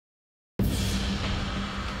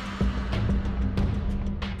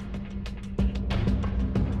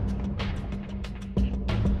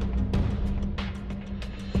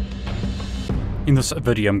In this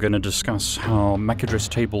video, I'm going to discuss how MAC address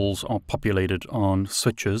tables are populated on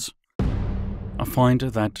switches. I find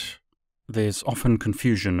that there's often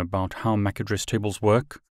confusion about how MAC address tables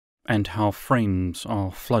work and how frames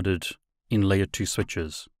are flooded in layer 2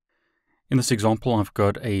 switches. In this example, I've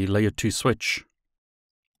got a layer 2 switch.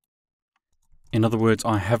 In other words,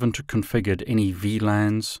 I haven't configured any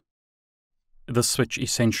VLANs. This switch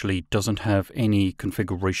essentially doesn't have any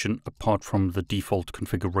configuration apart from the default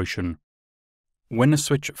configuration. When a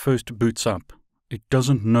switch first boots up, it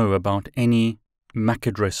doesn't know about any MAC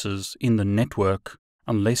addresses in the network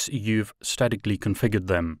unless you've statically configured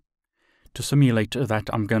them. To simulate that,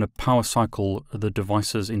 I'm going to power cycle the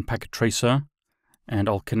devices in Packet Tracer, and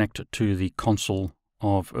I'll connect it to the console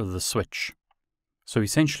of the switch. So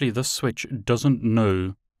essentially, this switch doesn't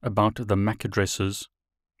know about the MAC addresses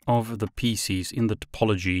of the PCs in the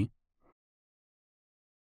topology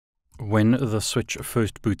when the switch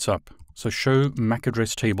first boots up. So show MAC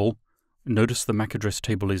address table. Notice the MAC address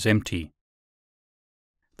table is empty.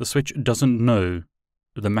 The switch doesn't know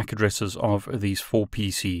the MAC addresses of these 4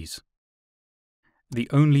 PCs. The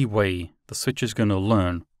only way the switch is going to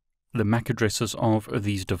learn the MAC addresses of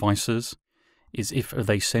these devices is if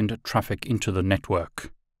they send traffic into the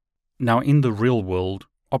network. Now, in the real world,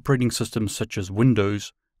 operating systems such as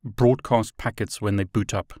Windows broadcast packets when they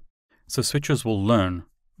boot up. So switches will learn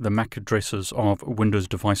the MAC addresses of Windows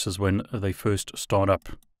devices when they first start up.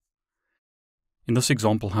 In this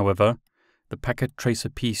example, however, the Packet Tracer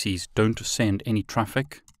PCs don't send any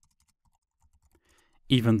traffic,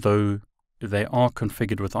 even though they are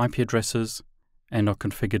configured with IP addresses and are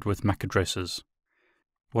configured with MAC addresses.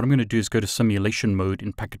 What I'm going to do is go to simulation mode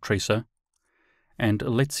in Packet Tracer, and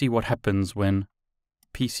let's see what happens when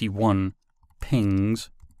PC1 pings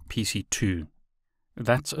PC2.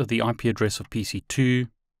 That's the IP address of PC2.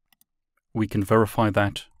 We can verify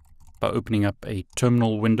that by opening up a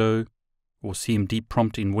terminal window or CMD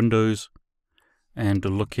prompt in Windows and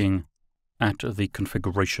looking at the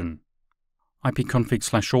configuration.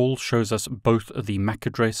 ipconfig/all shows us both the MAC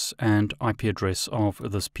address and IP address of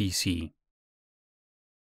this PC.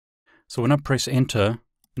 So when I press enter,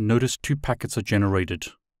 notice 2 packets are generated.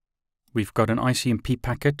 We've got an ICMP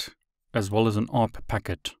packet as well as an ARP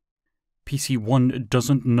packet. PC1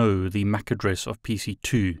 doesn't know the MAC address of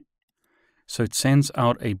PC2. So it sends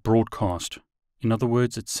out a broadcast. In other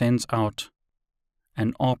words, it sends out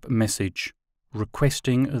an ARP message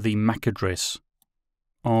requesting the MAC address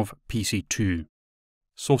of PC2.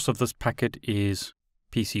 Source of this packet is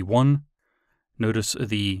PC1. Notice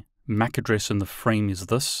the MAC address in the frame is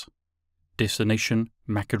this. Destination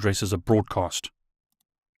MAC address is a broadcast.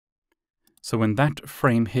 So when that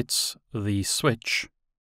frame hits the switch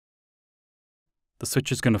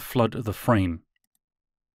is going to flood the frame.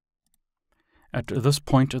 At this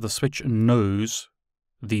point, the switch knows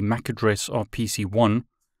the MAC address of PC1.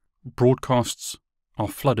 Broadcasts are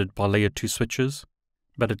flooded by layer 2 switches,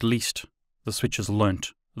 but at least the switch has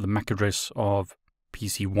learnt the MAC address of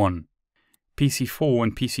PC1. PC4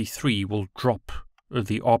 and PC3 will drop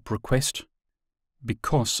the ARP request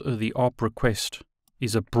because the ARP request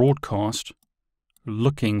is a broadcast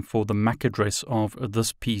looking for the MAC address of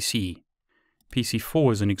this PC.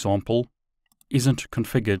 PC4, as an example, isn't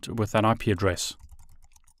configured with that IP address.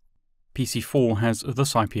 PC4 has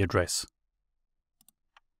this IP address.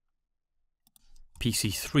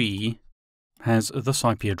 PC3 has this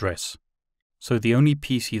IP address. So the only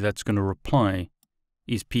PC that's going to reply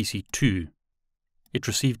is PC2. It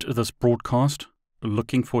received this broadcast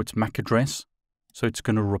looking for its MAC address, so it's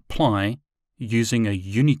going to reply using a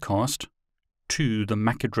unicast to the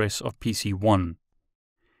MAC address of PC1.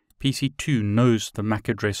 PC2 knows the MAC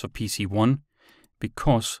address of PC1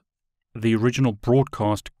 because the original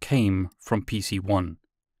broadcast came from PC1.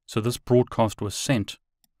 So this broadcast was sent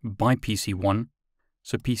by PC1.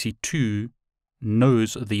 So PC2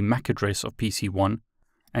 knows the MAC address of PC1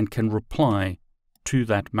 and can reply to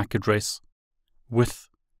that MAC address with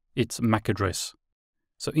its MAC address.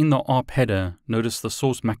 So in the ARP header, notice the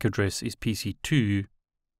source MAC address is PC2,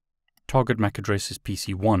 target MAC address is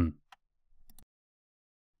PC1.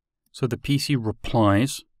 So the PC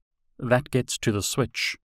replies. That gets to the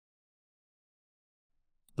switch.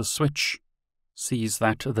 The switch sees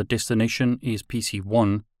that the destination is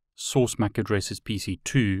PC1, source MAC address is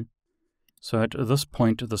PC2. So at this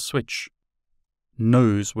point, the switch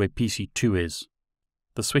knows where PC2 is.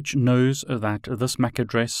 The switch knows that this MAC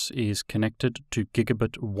address is connected to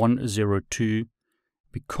gigabit 102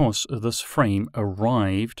 because this frame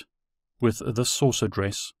arrived with this source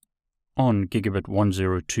address on gigabit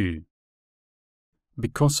 102.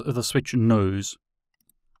 Because the switch knows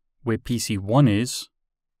where PC1 is,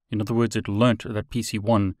 In other words, it learnt that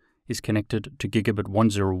PC1 is connected to gigabit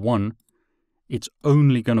 101. It's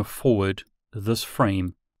only going to forward this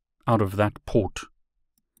frame out of that port.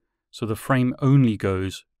 So the frame only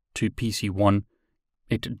goes to PC1.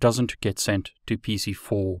 It doesn't get sent to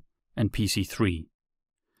PC4 and PC3.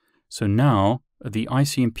 So now the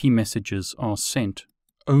ICMP messages are sent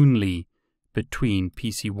only between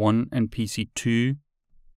PC1 and PC2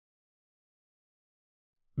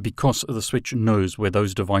 because the switch knows where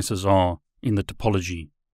those devices are in the topology.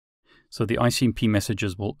 So the ICMP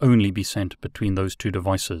messages will only be sent between those two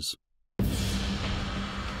devices.